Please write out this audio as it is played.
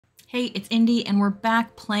Hey, it's Indy, and we're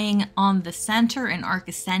back playing on the center in Ark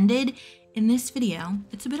Ascended. In this video,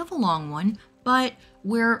 it's a bit of a long one, but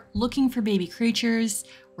we're looking for baby creatures,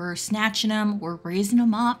 we're snatching them, we're raising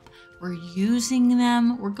them up, we're using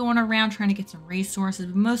them, we're going around trying to get some resources,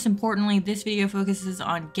 but most importantly, this video focuses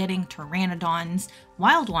on getting Pteranodons,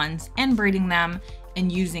 wild ones, and breeding them, and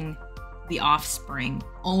using the offspring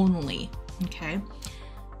only, okay?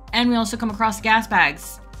 And we also come across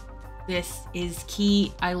Gasbags. This is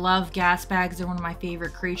key. I love Gasbags. They're one of my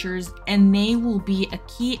favorite creatures, and they will be a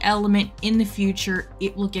key element in the future.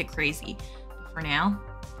 It will get crazy. But for now,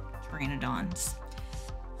 Pteranodons.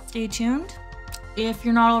 Stay tuned. If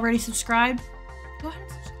you're not already subscribed, go ahead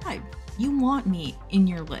and subscribe. You want me in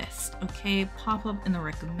your list, okay? Pop up in the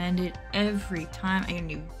recommended every time I get a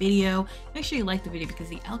new video. Make sure you like the video because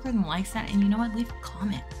the algorithm likes that, and you know what? Leave a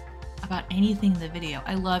comment about anything in the video.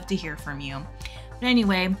 I love to hear from you. But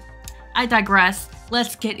anyway, I digress.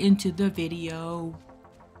 Let's get into the video.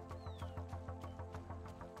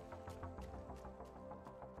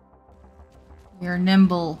 We are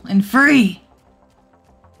nimble and free.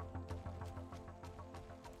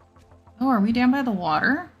 Oh, are we down by the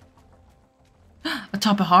water? A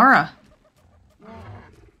Tapahara.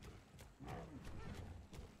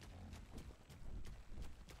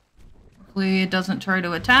 Hopefully it doesn't try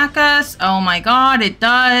to attack us. Oh my god, it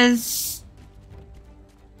does.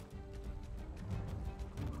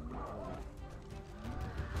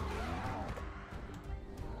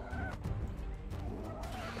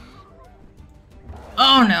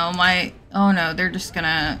 Oh no, oh no, they're just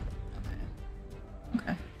gonna,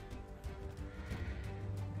 okay.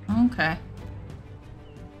 Okay.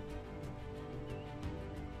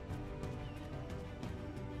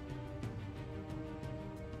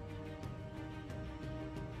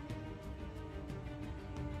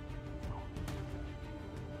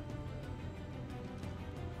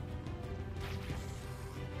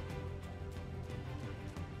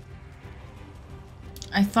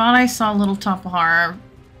 I thought I saw little Tapahara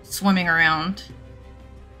swimming around.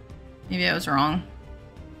 Maybe I was wrong.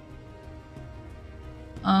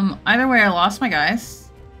 Either way, I lost my guys.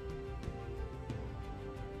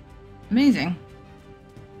 Amazing.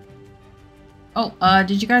 Oh,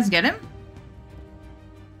 did you guys get him?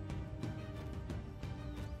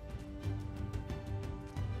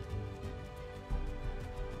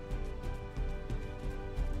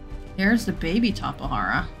 There's the baby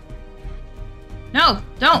Tapahara. No,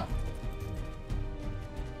 don't!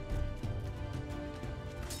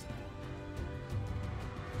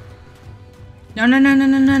 No, no, no, no,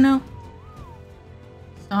 no, no, no.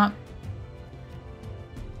 Stop.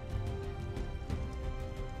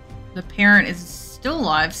 The parent is still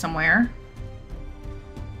alive somewhere.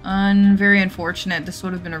 Very unfortunate. This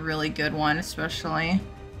would have been a really good one, especially.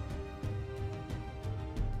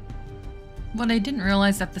 What I didn't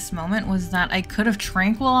realize at this moment was that I could have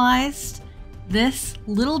tranquilized this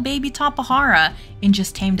little baby Tapahara and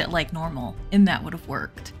just tamed it like normal, and that would have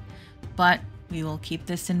worked. But we will keep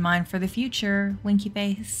this in mind for the future, winky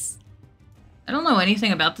face. I don't know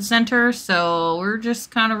anything about the center, so we're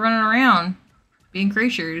just kind of running around, being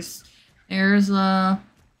creatures. There's a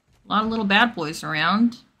lot of little bad boys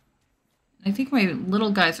around. I think my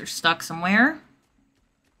little guys are stuck somewhere.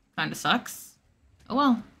 Kinda sucks. Oh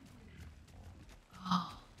well.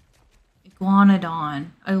 Iguanodon.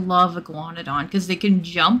 I love Iguanodon because they can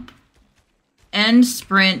jump and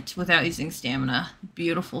sprint without using stamina.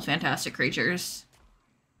 Beautiful, fantastic creatures.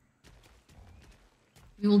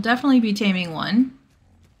 We will definitely be taming one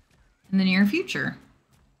in the near future.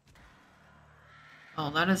 Oh,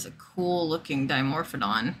 that is a cool looking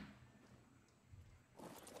Dimorphodon.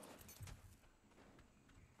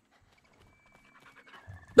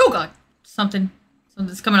 Oh god!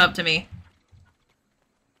 Something's coming up to me.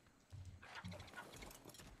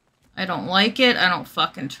 I don't like it. I don't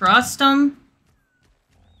fucking trust them.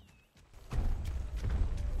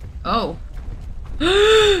 Oh.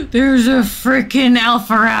 There's a freaking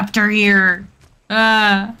Alpha Raptor here.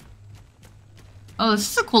 Oh, this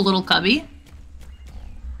is a cool little cubby.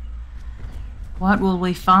 What will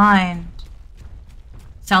we find?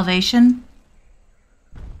 Salvation?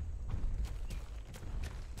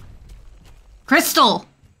 Crystal!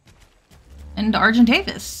 And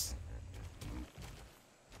Argentavis.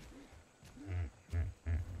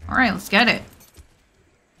 Alright, let's get it.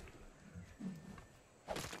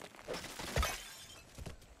 You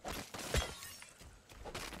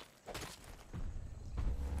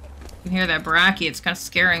can hear that Brachy, it's kind of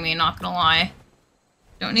scaring me, not gonna lie.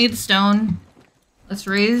 Don't need the stone. Let's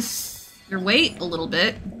raise your weight a little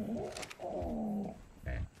bit.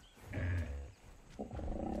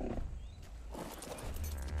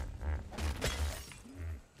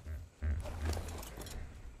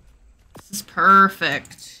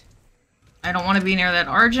 Perfect. I don't want to be near that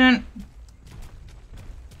Argent.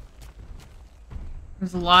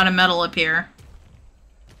 There's a lot of metal up here.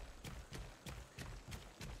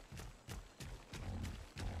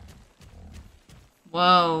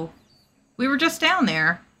 Whoa. We were just down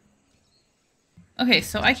there. Okay,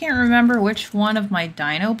 so I can't remember which one of my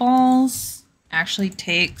dino balls actually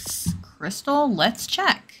takes crystal. Let's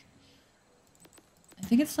check. I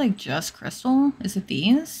think it's like just crystal. Is it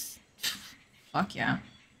these? Fuck yeah.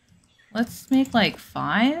 Let's make like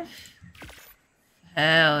 5.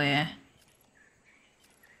 Hell yeah.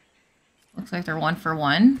 Looks like they're 1 for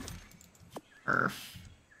 1. Perf.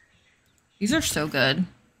 These are so good.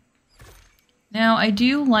 Now, I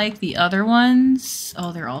do like the other ones.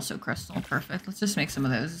 Oh, they're also crystal. Perfect. Let's just make some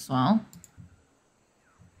of those as well.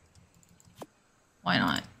 Why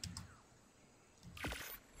not?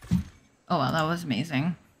 Oh, wow, that was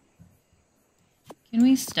amazing. Can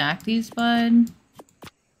we stack these, bud?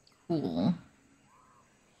 Cool.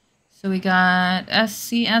 So we got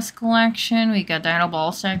SCS collection. We got Dino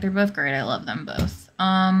Ball Stack. They're both great. I love them both.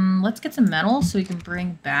 Let's get some metal so we can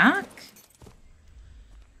bring back.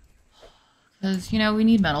 Because, you know, we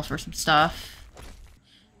need metal for some stuff.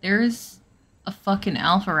 There's a fucking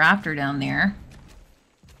Alpha Raptor down there.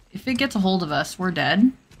 If it gets a hold of us, we're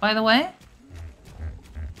dead, by the way.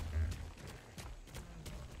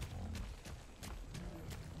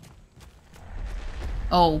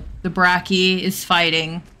 Oh, the Brachy is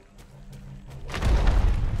fighting.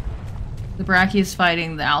 The Brachy is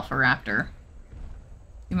fighting the Alpha Raptor.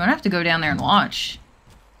 You might have to go down there and watch.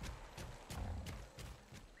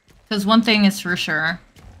 Because one thing is for sure,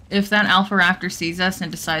 if that Alpha Raptor sees us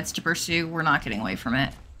and decides to pursue, we're not getting away from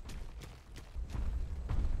it.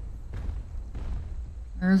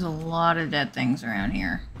 There's a lot of dead things around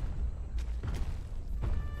here.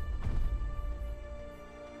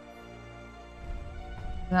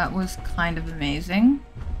 That was kind of amazing.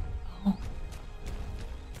 Oh.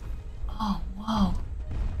 Oh, whoa.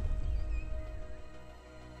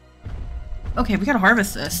 Okay, we gotta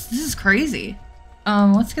harvest this. This is crazy.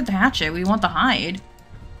 Let's get the hatchet. We want the hide.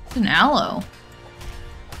 It's an aloe.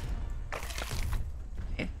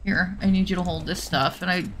 Okay, here. I need you to hold this stuff, and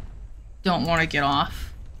I don't want to get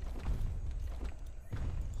off.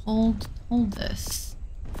 Hold this.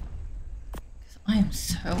 Because I am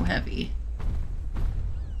so heavy.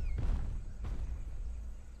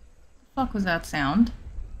 What the fuck was that sound?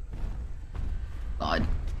 God.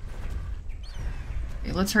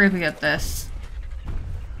 Okay, let's hurry up and get this.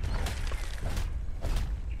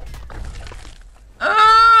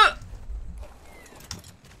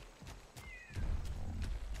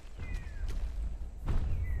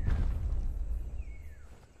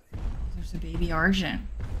 There's a baby Argent.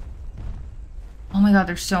 Oh my god,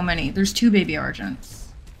 there's so many. There's 2 baby Argents.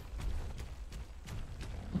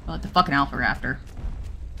 Oh god, the fucking Alpha Raptor.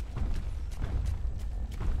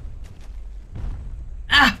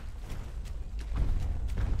 Ah!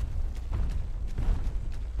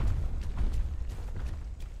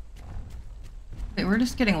 Okay, we're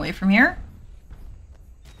just getting away from here.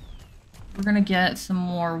 We're gonna get some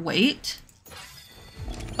more weight.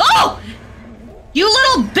 Oh! You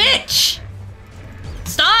little bitch!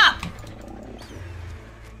 Stop!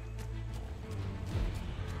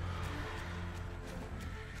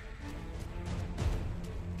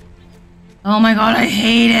 Oh my god, I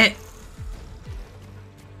hate it!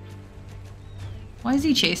 Why is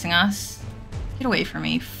he chasing us? Get away from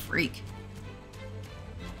me, freak.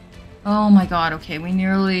 Oh my god, okay,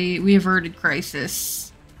 we averted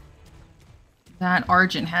crisis. That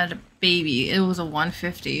Argent had a baby. It was a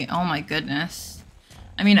 150. Oh my goodness.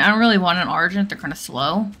 I mean, I don't really want an Argent. They're kind of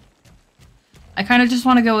slow. I kind of just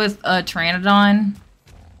want to go with a Pteranodon.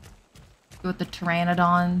 Go with the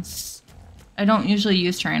Pteranodons. I don't usually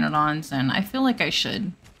use Pteranodons, and I feel like I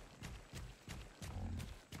should.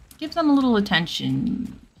 Give them a little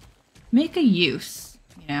attention. Make a use,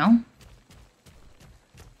 you know?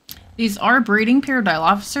 These are breeding pair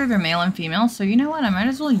Dilophosaur. They're male and female, so you know what? I might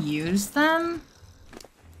as well use them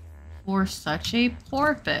for such a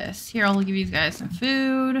purpose. Here, I'll give you guys some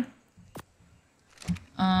food.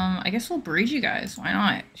 I guess we'll breed you guys. Why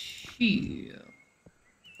not? Shit.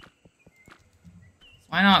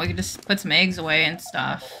 Why not? We could just put some eggs away and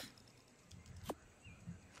stuff.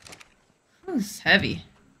 Ooh, this is heavy.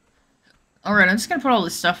 Alright, I'm just gonna put all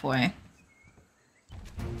this stuff away.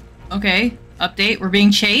 Okay, update. We're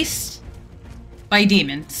being chased by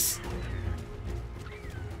demons.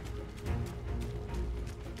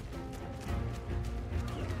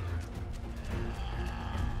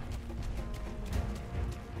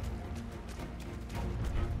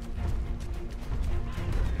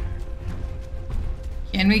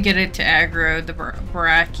 Can we get it to aggro the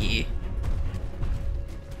Baraki?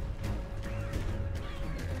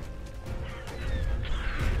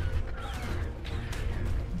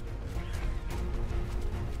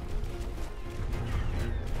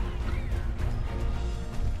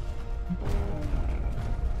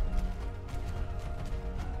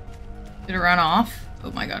 Did it run off?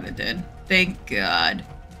 Oh my god, it did. Thank god.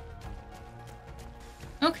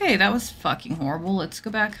 Okay, that was fucking horrible. Let's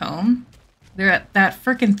go back home. That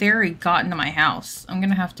frickin' theory got into my house. I'm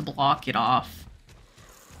gonna have to block it off.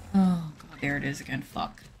 Oh god, there it is again.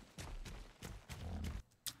 Fuck.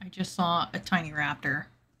 I just saw a tiny raptor.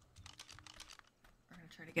 We're gonna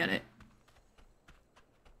try to get it.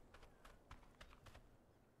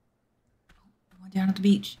 I went down at the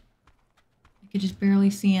beach. I could just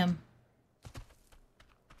barely see him.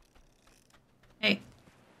 Hey.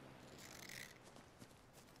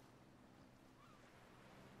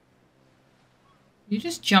 You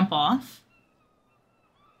just jump off?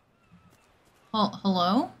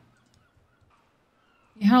 Hello?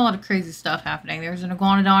 You had a lot of crazy stuff happening. There was an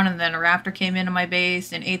iguanodon, and then a raptor came into my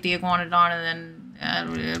base and ate the iguanodon, and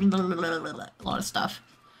then a lot of stuff.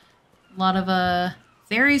 A lot of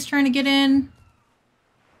theories trying to get in.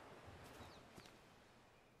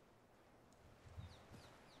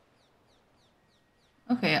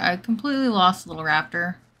 Okay, I completely lost little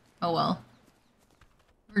raptor. Oh well.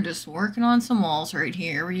 We're just working on some walls right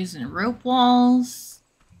here. We're using rope walls.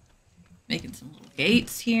 Making some little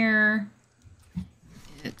gates here.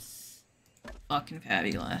 It's fucking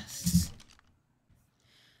fabulous.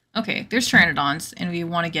 Okay, there's Pteranodons, and we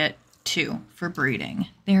want to get 2 for breeding.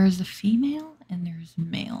 There's a female and there's a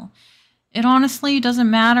male. It honestly doesn't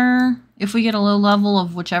matter if we get a low level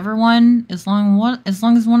of whichever one, as long as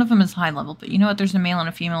one of them is high level. But you know what? There's a male and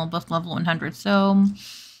a female, both level 100. So,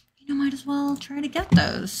 you know, might as well try to get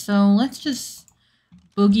those. So let's just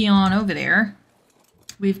boogie on over there.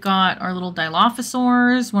 We've got our little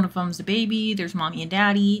Dilophosaurs. One of them's a baby. There's mommy and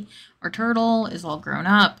daddy. Our turtle is all grown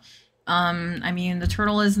up. I mean, the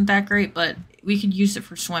turtle isn't that great, but we could use it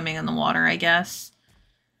for swimming in the water, I guess.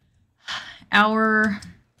 Our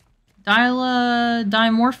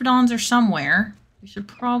Dimorphodons are somewhere. We should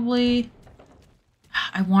probably...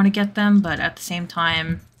 I want to get them, but at the same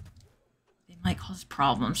time, they might cause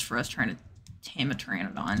problems for us trying to tame a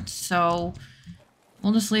Pteranodon. So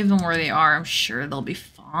we'll just leave them where they are. I'm sure they'll be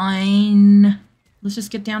fine. Let's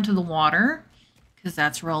just get down to the water, because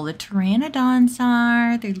that's where all the Pteranodons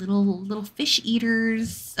are. They're little fish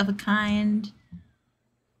eaters of a kind.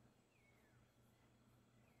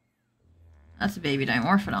 That's a baby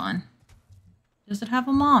Dimorphodon. Does it have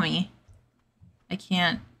a mommy? I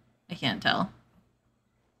can't tell.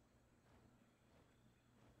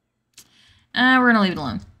 We're gonna leave it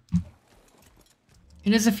alone.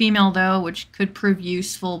 It is a female though, which could prove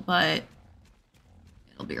useful, but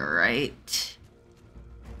it'll be alright.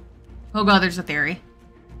 Oh god, there's a theory.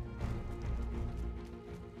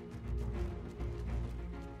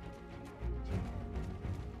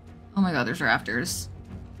 Oh my god, there's rafters.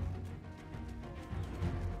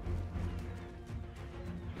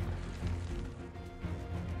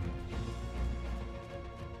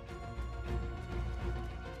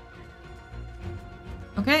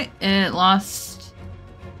 Okay,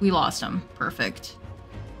 we lost him. Perfect.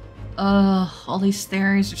 All these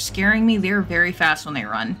theories are scaring me. They're very fast when they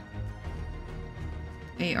run.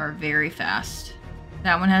 They are very fast.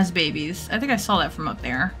 That one has babies. I think I saw that from up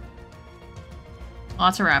there.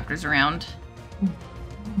 Lots of raptors around.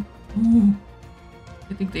 Ooh.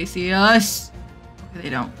 I think they see us. Okay, they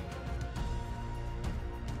don't.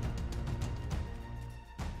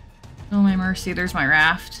 Oh my mercy, there's my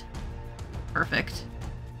raft. Perfect.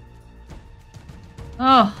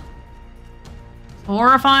 Oh. It's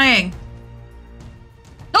horrifying.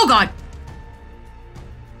 Oh god!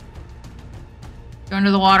 Go into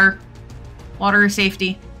the water. Water is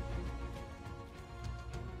safety.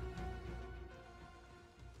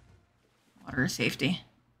 Water is safety.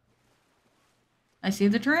 I see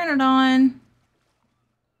the Pteranodon.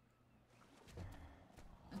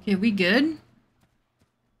 Okay, we good?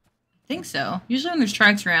 I think so. Usually when there's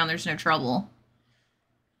trikes around, there's no trouble.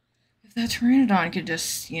 If that Pteranodon could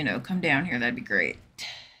just, you know, come down here, that'd be great.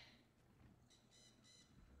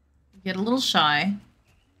 Get a little shy.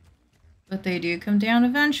 But they do come down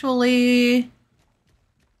eventually.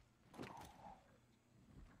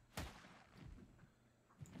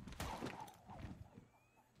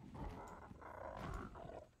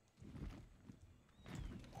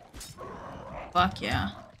 Fuck yeah.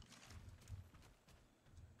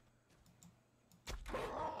 Come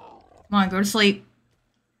on, go to sleep.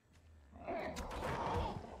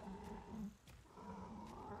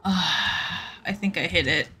 think I hit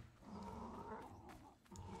it.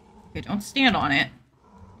 Okay, don't stand on it.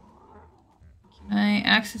 Can I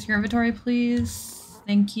access your inventory, please?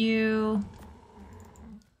 Thank you.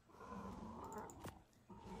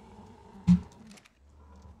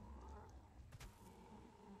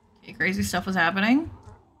 Okay, crazy stuff was happening.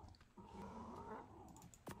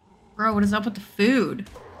 Bro, what is up with the food?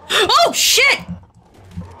 Oh, shit!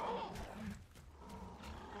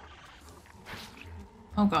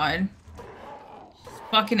 Oh, God. It's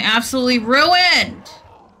fucking absolutely ruined!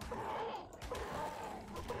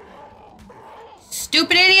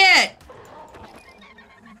 Stupid idiot!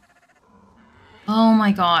 Oh,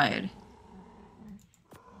 my God.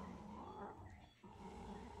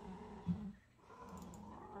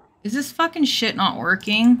 Is this fucking shit not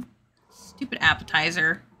working? Stupid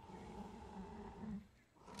appetizer.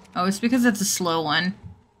 Oh, it's because it's a slow one.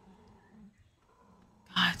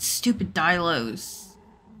 God, stupid Dilos.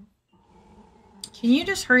 Can you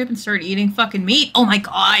just hurry up and start eating fucking meat? Oh my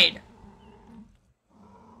God!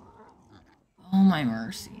 Oh my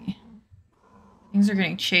mercy. Things are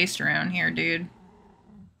getting chased around here, dude.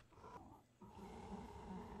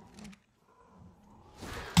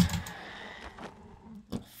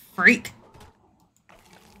 Little freak.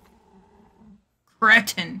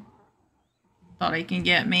 Cretin. Thought he can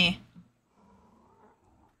get me.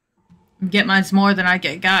 Get mine's more than I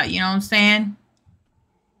got, you know what I'm saying?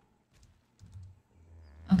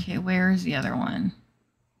 Okay, where is the other one?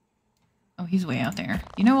 Oh, he's way out there.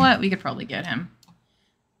 You know what? We could probably get him.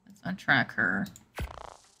 Let's untrack her.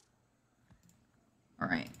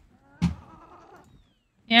 Alright.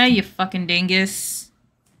 Yeah, you fucking dingus.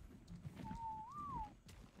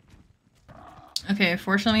 Okay,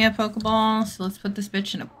 fortunately we have Pokeball, so let's put this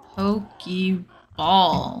bitch in a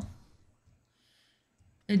Pokeball.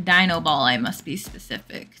 A Dino Ball, I must be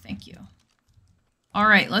specific. Thank you.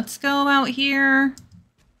 Alright, let's go out here.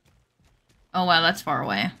 Oh wow, that's far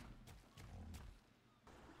away.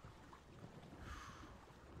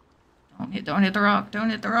 Don't hit the rock, don't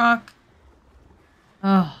hit the rock.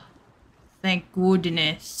 Oh, thank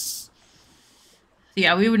goodness.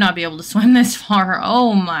 Yeah, we would not be able to swim this far.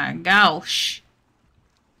 Oh my gosh.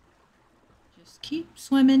 Just keep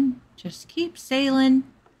swimming. Just keep sailing.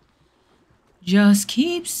 Just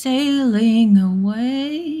keep sailing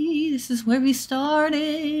away. This is where we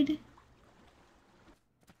started.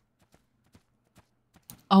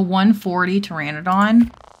 A 140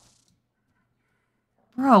 Pteranodon?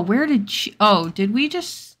 Bro, where did she... Oh, did we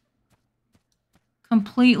just...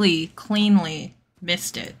 completely, cleanly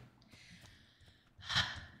missed it?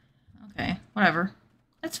 Okay, whatever.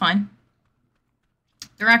 That's fine.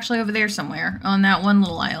 They're actually over there somewhere, on that one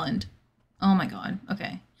little island. Oh my God,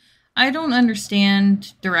 okay. I don't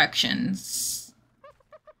understand directions.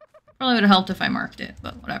 Probably would have helped if I marked it,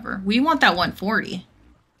 but whatever. We want that 140.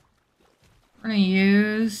 We're gonna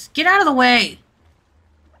use... Get out of the way!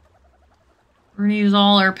 We're gonna use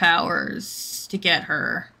all our powers to get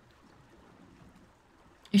her.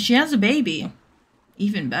 If she has a baby,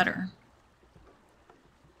 even better.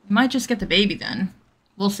 We might just get the baby then.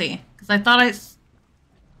 We'll see. Because I thought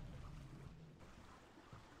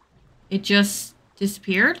it just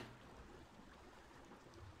disappeared?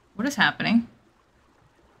 What is happening?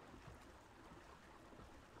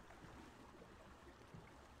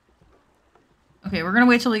 Okay, we're gonna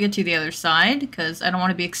wait till we get to the other side, because I don't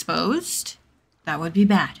want to be exposed. That would be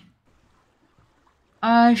bad.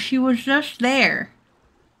 She was just there.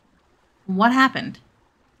 What happened?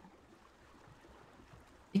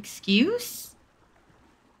 Excuse?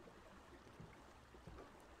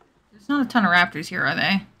 There's not a ton of raptors here, are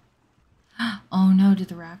they? Oh no, did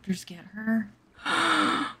the raptors get her?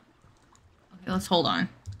 Okay, let's hold on.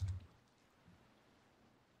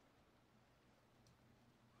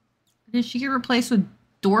 Did she get replaced with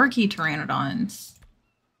dorky Pteranodons?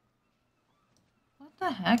 What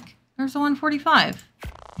the heck? There's a 145.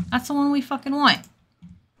 That's the one we fucking want.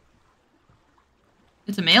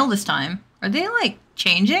 It's a male this time. Are they, like,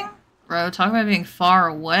 changing? Bro, talk about being far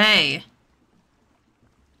away.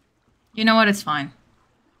 You know what? It's fine.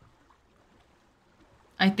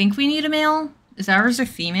 I think we need a male. Is ours a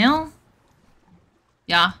female?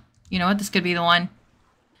 Yeah. You know what? This could be the one.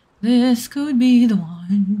 This could be the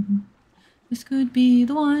one. This could be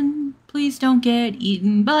the one. Please don't get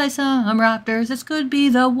eaten by some raptors. This could be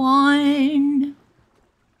the one.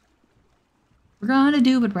 We're gonna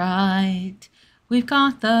do it right. We've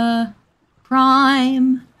got the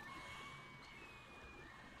prime.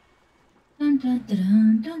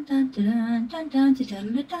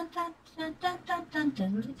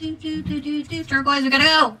 Turquoise, we gotta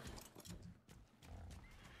go.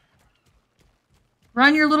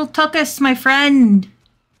 Run your little tuckus, my friend.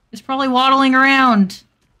 It's probably waddling around.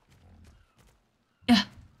 Yeah.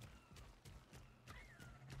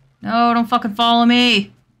 No, don't fucking follow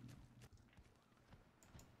me.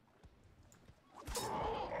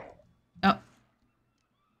 Oh.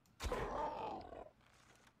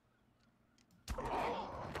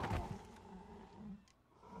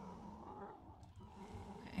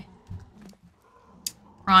 Okay.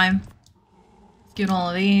 Prime. Let's get all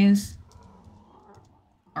of these.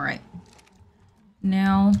 Alright.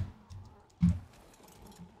 Now...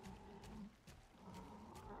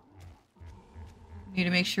 need to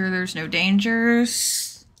make sure there's no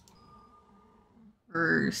dangers.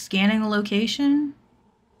 We're scanning the location.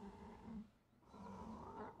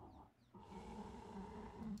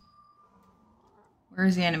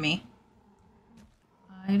 Where's the enemy?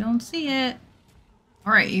 I don't see it.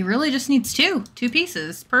 Alright, he really just needs two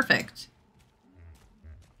pieces. Perfect.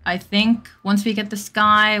 I think once we get this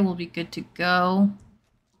guy, we'll be good to go.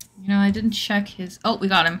 You know, I didn't check his... oh, we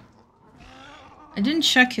got him. I didn't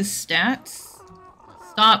check his stats.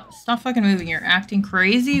 Stop fucking moving. You're acting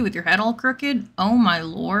crazy with your head all crooked. Oh my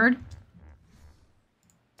lord.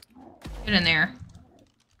 Get in there.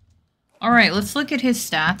 Alright, let's look at his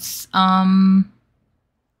stats.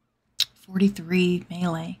 43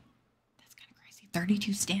 melee. That's kind of crazy.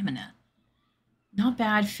 32 stamina. Not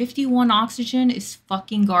bad. 51 oxygen is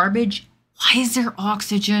fucking garbage. Why is there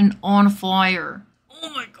oxygen on fire? Oh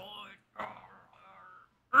my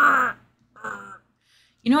god.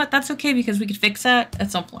 You know what? That's okay because we could fix that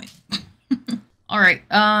at some point. Alright,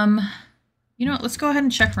 you know what? Let's go ahead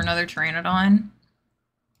and check for another Pteranodon.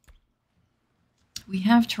 We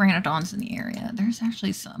have Pteranodons in the area. There's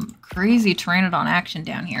actually some crazy Pteranodon action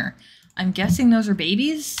down here. I'm guessing those are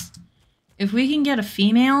babies. If we can get a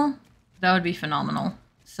female, that would be phenomenal.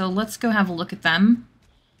 So let's go have a look at them.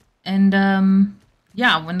 And,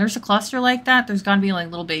 yeah, when there's a cluster like that, there's gotta be,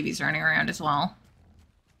 like, little babies running around as well.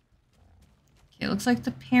 Okay, it looks like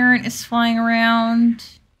the parent is flying around.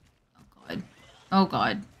 Oh, God. Oh,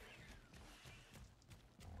 God.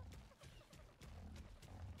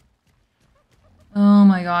 Oh,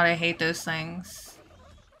 my God, I hate those things.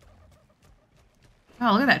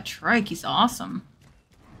 Wow, look at that trike. He's awesome.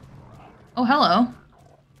 Oh, hello.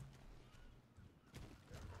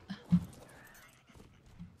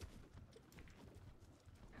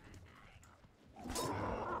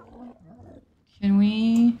 Can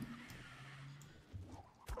we...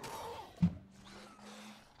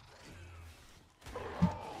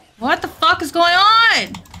 what the fuck is going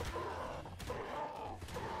on?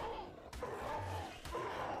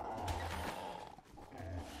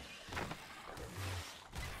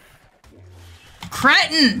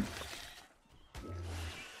 Cretin!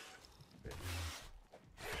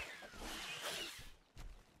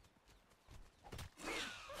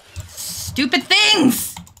 Stupid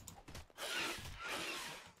things!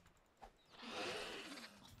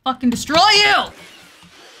 I'll fucking destroy you!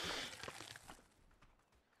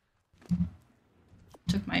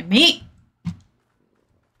 Took my meat.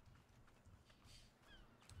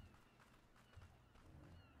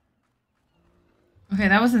 Okay,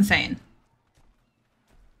 that was insane.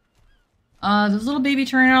 Those little baby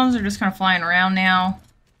Pteranodons are just kind of flying around now.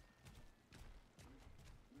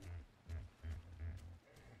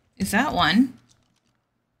 Is that one?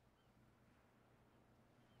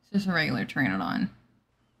 It's just a regular Pteranodon.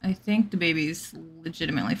 I think the babies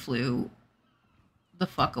legitimately flew the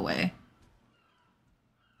fuck away.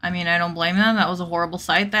 I mean, I don't blame them. That was a horrible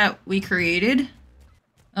sight that we created.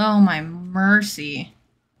 Oh my mercy.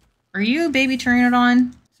 Are you a baby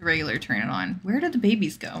Pteranodon? It's a regular Pteranodon. Where did the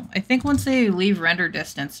babies go? I think once they leave render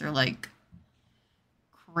distance, they're like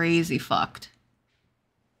crazy fucked.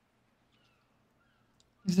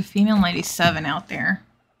 There's a female 97 out there.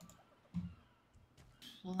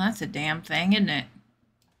 Well, that's a damn thing, isn't it?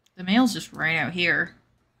 The male's just right out here.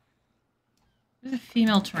 There's a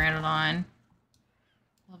female Pteranodon.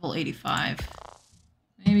 Level 85.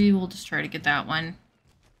 Maybe we'll just try to get that one.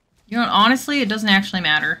 You know what? Honestly, it doesn't actually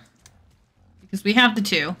matter. Because we have the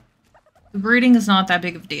two. The breeding is not that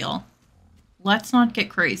big of a deal. Let's not get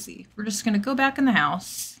crazy. We're just going to go back in the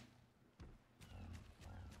house.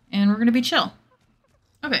 And we're going to be chill.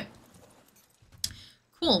 Okay.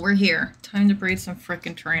 Cool, we're here. Time to breed some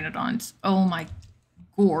frickin' Pteranodons. Oh my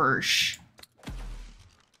gosh.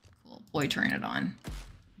 Cool, boy Pteranodon.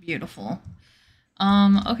 Beautiful.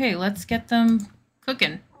 Okay, let's get them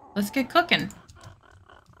cooking. Let's get cooking.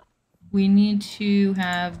 We need to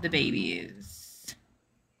have the babies.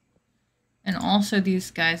 And also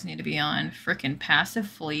these guys need to be on frickin' passive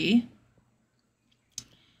flee.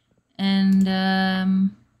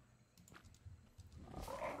 And,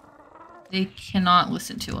 They cannot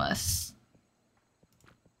listen to us.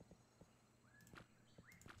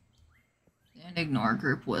 And ignore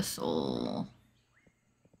group whistle.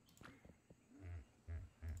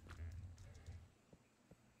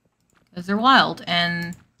 Because they're wild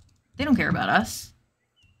and they don't care about us.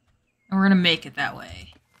 And we're gonna make it that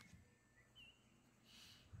way.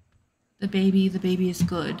 The baby is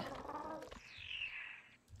good.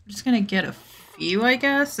 We're just gonna get a few, I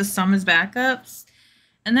guess, to sum as backups.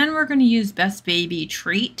 And then we're gonna use best baby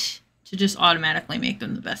trait to just automatically make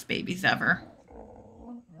them the best babies ever.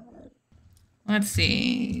 Let's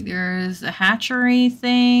see, there's a hatchery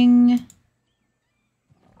thing.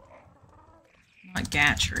 Not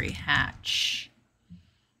gatchery, hatch.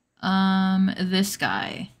 This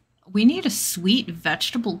guy. We need a sweet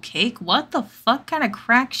vegetable cake? What the fuck kind of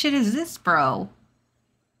crack shit is this, bro?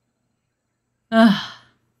 Ugh.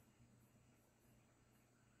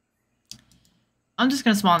 I'm just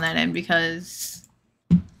gonna spawn that in because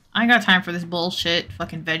I ain't got time for this bullshit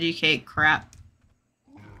fucking veggie cake crap.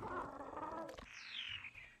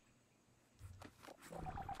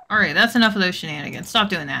 Alright, that's enough of those shenanigans. Stop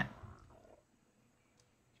doing that.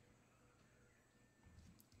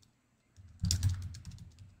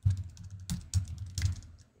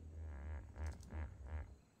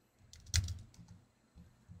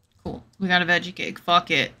 Cool. We got a veggie cake.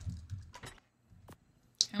 Fuck it.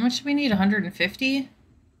 How much do we need? 150?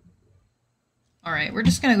 Alright, we're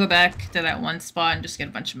just gonna go back to that one spot and just get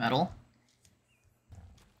a bunch of metal.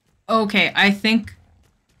 Okay, I think...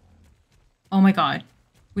 Oh my god.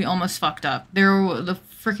 We almost fucked up. The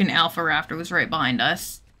freaking Alpha Raptor was right behind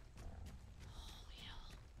us. Holy hell.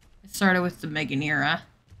 It started with the Meganera.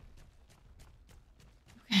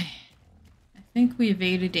 Okay. I think we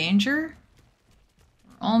evaded danger.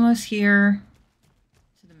 We're almost here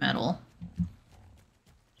to the metal.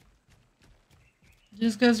 It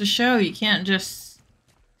just goes to show you can't just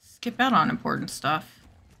skip out on important stuff.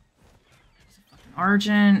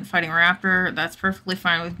 Argent, fighting Raptor, that's perfectly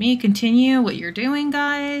fine with me. Continue what you're doing,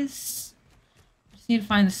 guys. Just need to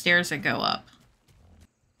find the stairs that go up.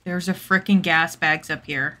 There's a frickin' Gasbags up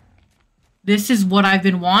here. This is what I've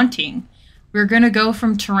been wanting. We're gonna go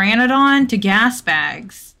from Pteranodon to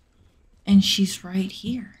Gasbags. And she's right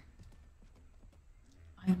here.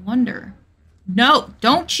 I wonder. No,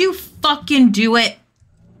 don't you fucking do it!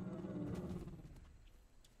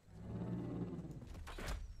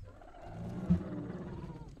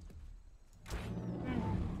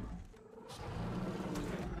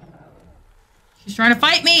 She's trying to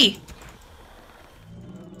fight me!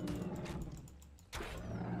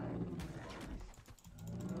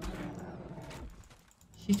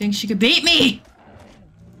 She thinks she could beat me!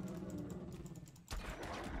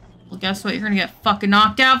 Well, guess what? You're gonna get fucking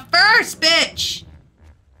knocked out first, bitch!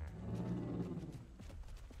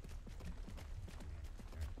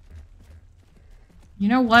 You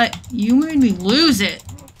know what? You made me lose it.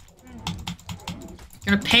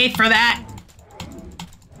 You're gonna pay for that.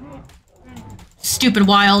 Stupid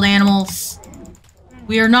wild animals.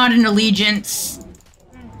 We are not an allegiance.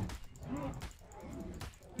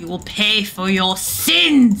 You will pay for your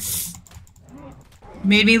sins. You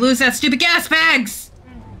made me lose that stupid Gasbags.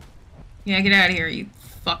 Yeah, get out of here, you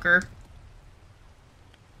fucker.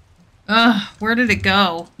 Ugh, where did it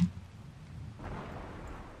go?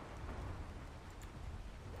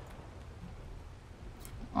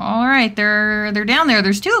 Alright, they're down there.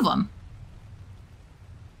 There's two of them.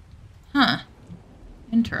 Huh.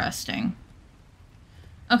 Interesting.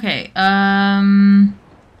 Okay,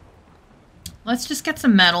 let's just get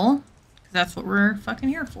some metal, because that's what we're fucking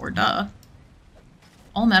here for, duh.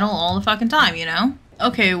 All metal all the fucking time, you know?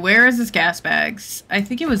 Okay, where is this Gasbags? I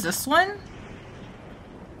think it was this one?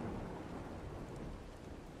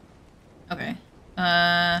 Okay,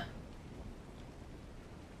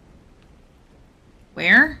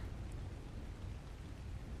 where?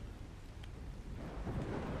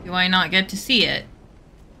 Do I not get to see it?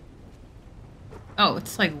 Oh,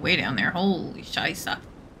 it's like way down there. Holy scheisse.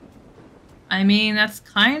 I mean, that's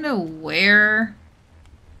kind of where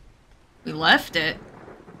we left it.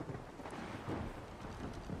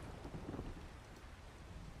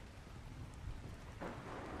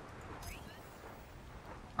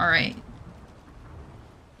 Alright.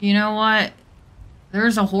 You know what?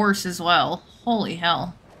 There's a horse as well. Holy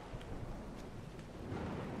hell.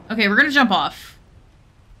 Okay, we're gonna jump off.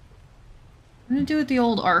 I'm gonna do it the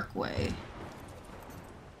old arc way.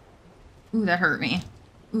 Ooh, that hurt me.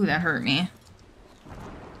 Ooh, that hurt me.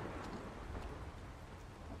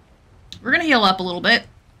 We're gonna heal up a little bit.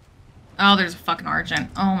 Oh, there's a fucking Argent.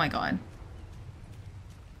 Oh my god.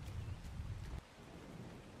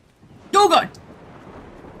 Oh god!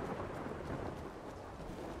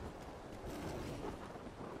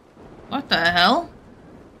 What the hell?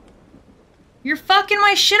 You're fucking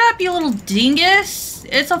my shit up, you little dingus!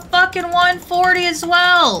 It's a fucking 140 as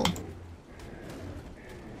well!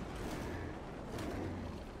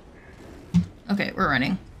 Okay, we're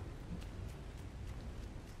running.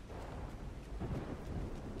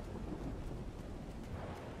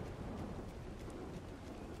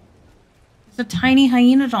 It's a tiny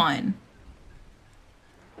Hyenodon.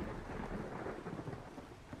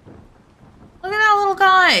 Look at that little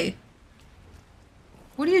guy!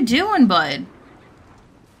 What are you doing, bud?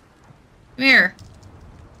 Come here.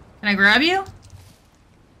 Can I grab you?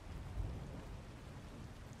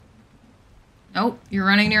 Nope, you're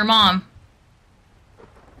running near mom.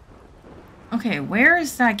 Okay, where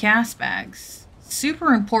is that Gasbags?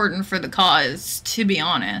 Super important for the cause, to be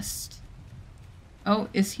honest. Oh,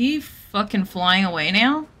 is he fucking flying away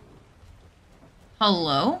now?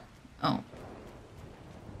 Hello? Oh.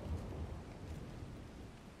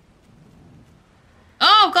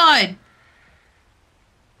 Oh, God!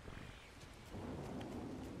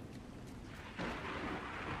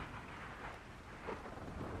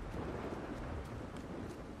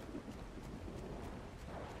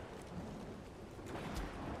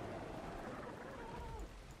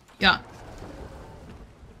 Yeah.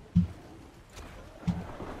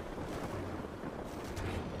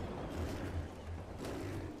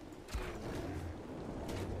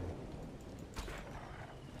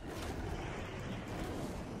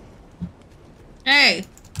 Hey!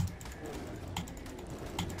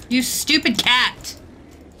 You stupid cat!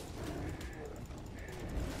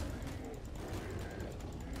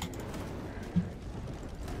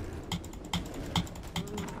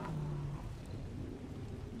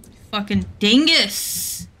 Fucking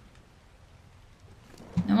dingus!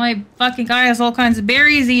 Now my fucking guy has all kinds of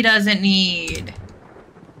berries he doesn't need.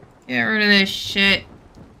 Get rid of this shit.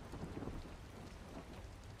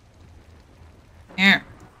 Here.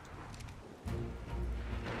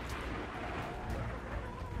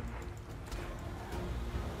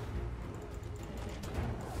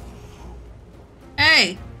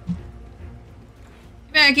 Hey!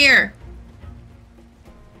 Get back here!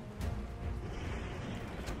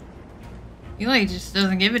 He like just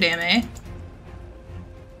doesn't give a damn, eh?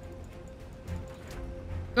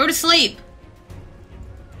 Go to sleep!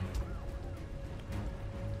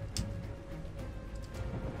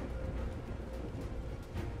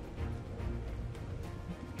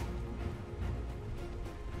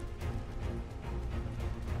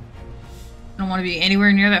 I don't want to be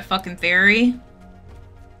anywhere near that fucking ferry.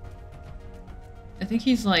 I think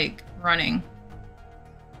he's like running.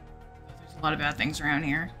 There's a lot of bad things around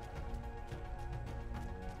here.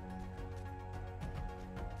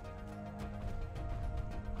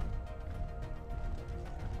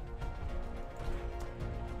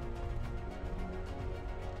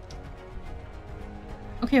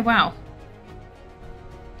 Okay, wow.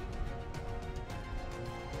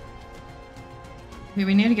 Okay,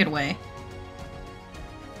 we need to get away.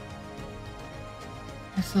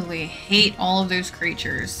 Absolutely hate all of those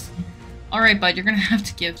creatures. Alright, bud, you're gonna have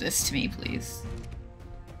to give this to me, please.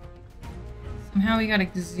 Somehow we gotta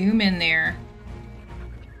zoom in there.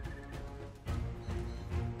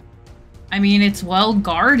 I mean, it's well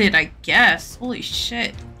guarded, I guess. Holy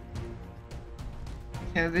shit.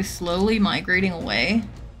 Okay, are they slowly migrating away?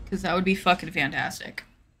 Because that would be fucking fantastic.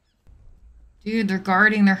 Dude, they're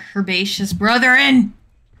guarding their herbaceous brethren!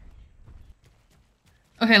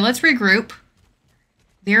 Okay, let's regroup.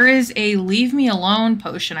 There is a leave me alone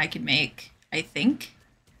potion I can make, I think.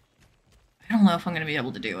 I don't know if I'm going to be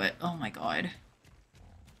able to do it. Oh my god.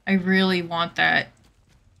 I really want that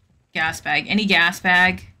gas bag. Any gas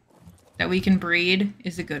bag that we can breed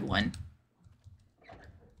is a good one.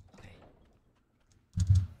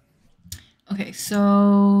 Okay,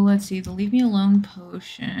 so let's see. The leave me alone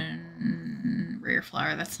potion. Rare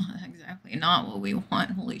flower. That's not what we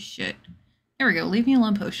want. Holy shit. There we go. Leave me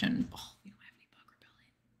alone potion. Oh, we don't have any bug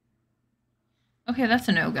repellent. Okay, that's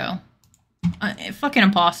a no-go. Fucking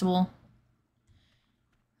impossible.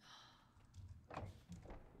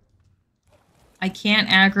 I can't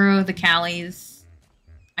aggro the Callies.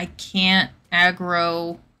 I can't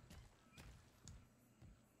aggro...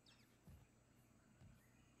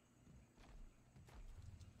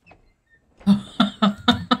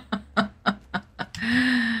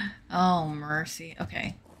 Oh, mercy.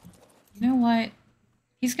 Okay. You know what?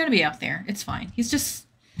 He's gonna be out there. It's fine. He's just...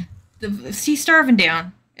 He's starving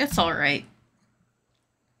down. It's alright.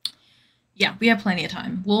 Yeah, we have plenty of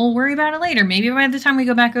time. We'll worry about it later. Maybe by the time we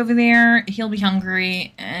go back over there, he'll be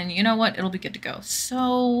hungry. And you know what? It'll be good to go.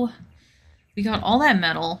 So, we got all that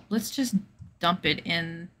metal. Let's just dump it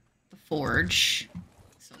in the forge.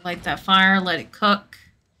 So Light that fire, let it cook.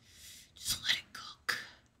 Just let it cook.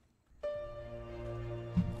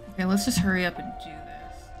 Okay, let's just hurry up and do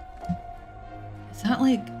this. Is that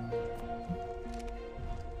like...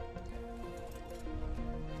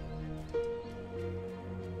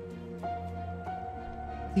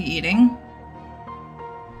 Is he eating?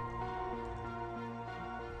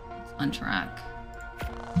 Let's untrack.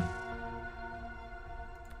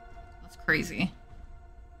 That's crazy.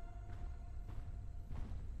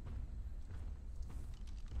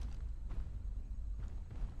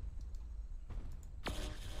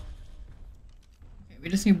 We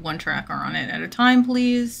just need one tracker on it at a time,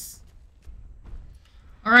 please.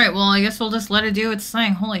 Alright, well, I guess we'll just let it do its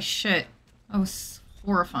thing. Holy shit. That was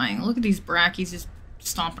horrifying. Look at these brackies just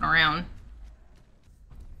stomping around.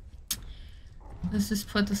 Let's just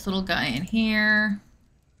put this little guy in here.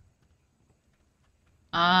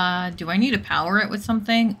 Do I need to power it with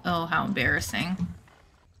something? Oh, how embarrassing.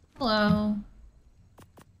 Hello.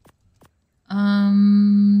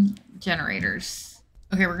 Generators.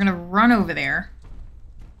 Okay, we're gonna run over there.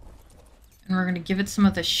 And we're gonna give it some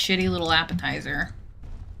of the shitty little appetizer.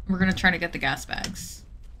 We're gonna try to get the gas bags.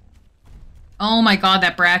 Oh my god,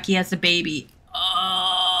 that brachy has a baby.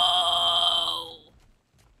 Oh.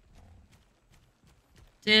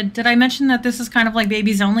 Did I mention that this is kind of like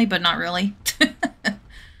babies only, but not really?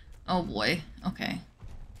 Oh boy. Okay.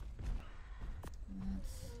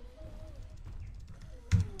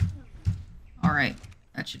 Alright.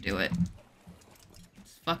 That should do it.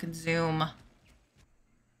 Let's fucking zoom.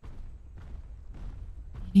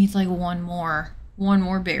 Needs like one more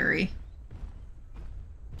berry.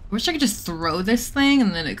 I wish I could just throw this thing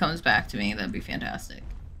and then it comes back to me. That'd be fantastic.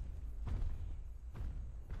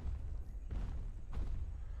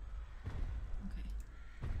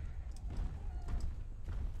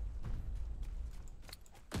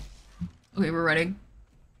 Okay, we're ready.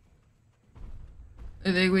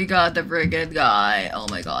 I think we got the friggin' guy. Oh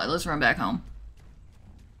my god, let's run back home.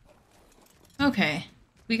 Okay.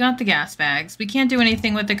 We got the gas bags. We can't do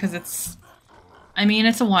anything with it because it's... I mean,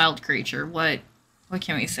 it's a wild creature. What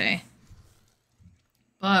can we say?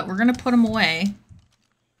 But we're gonna put him away. I'm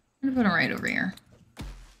gonna put him right over here.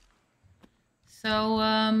 So,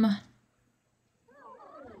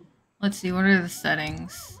 let's see, what are the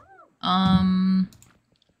settings?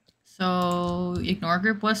 So, ignore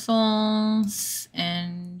group whistles,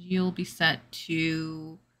 and you'll be set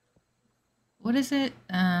to... What is it?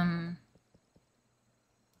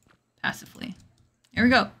 Passively. Here we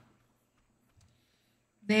go.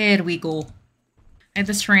 There we go. I had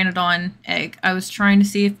this Pteranodon egg. I was trying to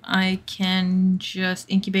see if I can just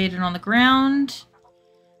incubate it on the ground.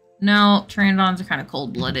 No, Pteranodons are kind of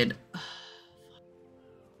cold-blooded.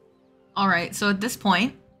 Alright, so at this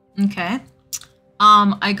point, okay,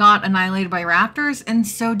 I got annihilated by raptors, and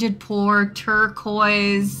so did poor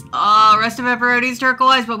Turquoise. Rest of everybody's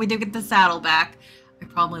Turquoise, but we did get the saddle back. I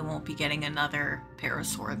probably won't be getting another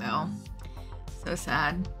Parasaur, though. So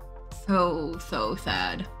sad. So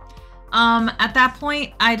sad. At that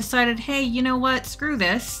point, I decided, hey, you know what? Screw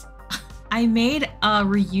this. I made a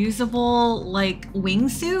reusable, like,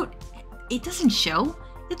 wingsuit. It doesn't show.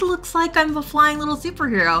 It looks like I'm a flying little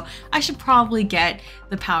superhero. I should probably get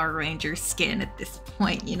the Power Ranger skin at this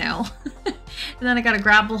point, you know? And then I got a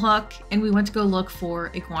grapple hook, and we went to go look for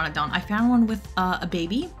Iguanodon. I found one with a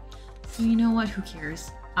baby. So you know what? Who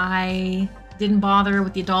cares? I didn't bother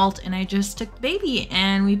with the adult, and I just took the baby,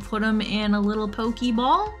 and we put him in a little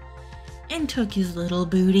Pokeball and took his little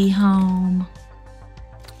booty home.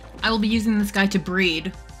 I will be using this guy to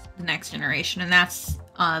breed the next generation, and that's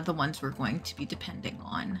the ones we're going to be depending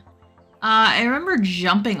on. I remember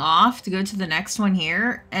jumping off to go to the next one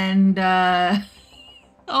here, and oh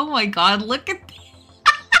my god, look at this.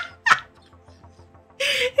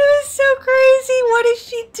 It is so crazy. What is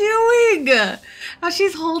she doing? Oh,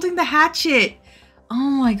 she's holding the hatchet. Oh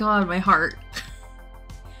my god, my heart.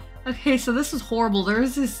 Okay, so this is horrible.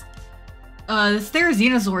 There's this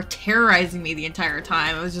Therizinosaur terrorizing me the entire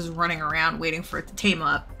time. I was just running around waiting for it to tame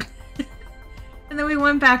up. And then we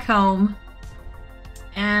went back home.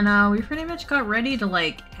 And we pretty much got ready to,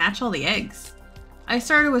 like, hatch all the eggs. I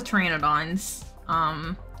started with Pteranodons.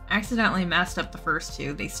 Accidentally messed up the first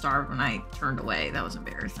two. They starved when I turned away. That was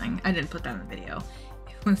embarrassing. I didn't put that in the video.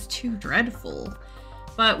 It was too dreadful.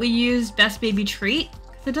 But we used Best Baby Treat.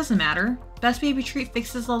 It doesn't matter. Best Baby Treat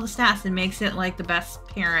fixes all the stats and makes it like the best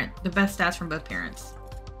stats from both parents.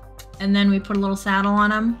 And then we put a little saddle on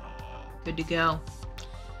them. Good to go.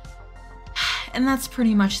 And that's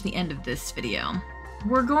pretty much the end of this video.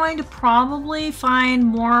 we're going to probably find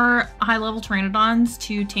more high-level Pteranodons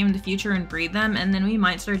to tame in the future and breed them, and then we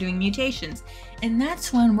might start doing mutations. And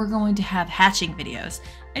that's when we're going to have hatching videos.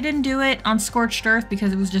 I didn't do it on Scorched Earth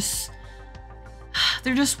because it was just...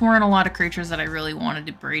 there just weren't a lot of creatures that I really wanted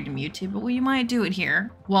to breed and mutate, but we might do it here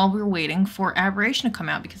while we're waiting for Aberration to come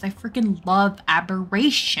out because I freaking love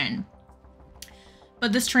Aberration.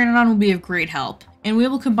 But this Pteranodon will be of great help, and we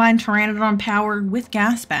will combine Pteranodon power with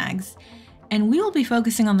Gasbags. And we will be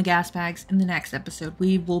focusing on the Gasbags in the next episode.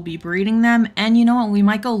 We will be breeding them, and you know what? We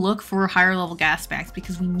might go look for higher level Gasbags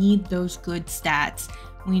because we need those good stats.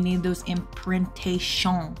 We need those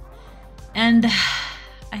imprintation. And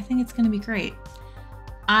I think it's going to be great.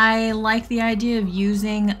 I like the idea of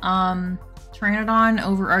using Pteranodon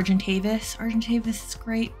over Argentavis. Argentavis is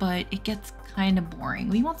great, but it gets kind of boring.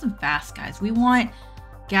 We want some fast guys. We want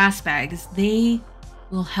Gasbags. They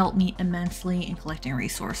will help me immensely in collecting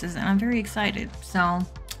resources, and I'm very excited. So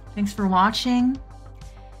thanks for watching,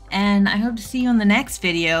 and I hope to see you in the next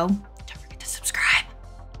video. Don't forget to subscribe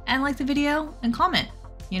and like the video and comment,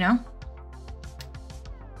 you know?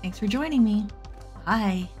 Thanks for joining me.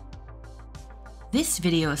 Bye. This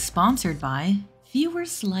video is sponsored by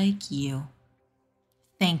viewers like you.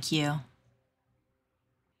 Thank you.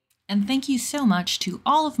 And thank you so much to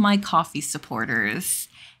all of my coffee supporters.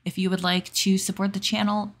 If you would like to support the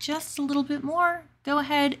channel just a little bit more, go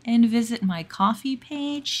ahead and visit my coffee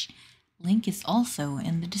page. Link is also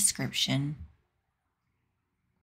in the description.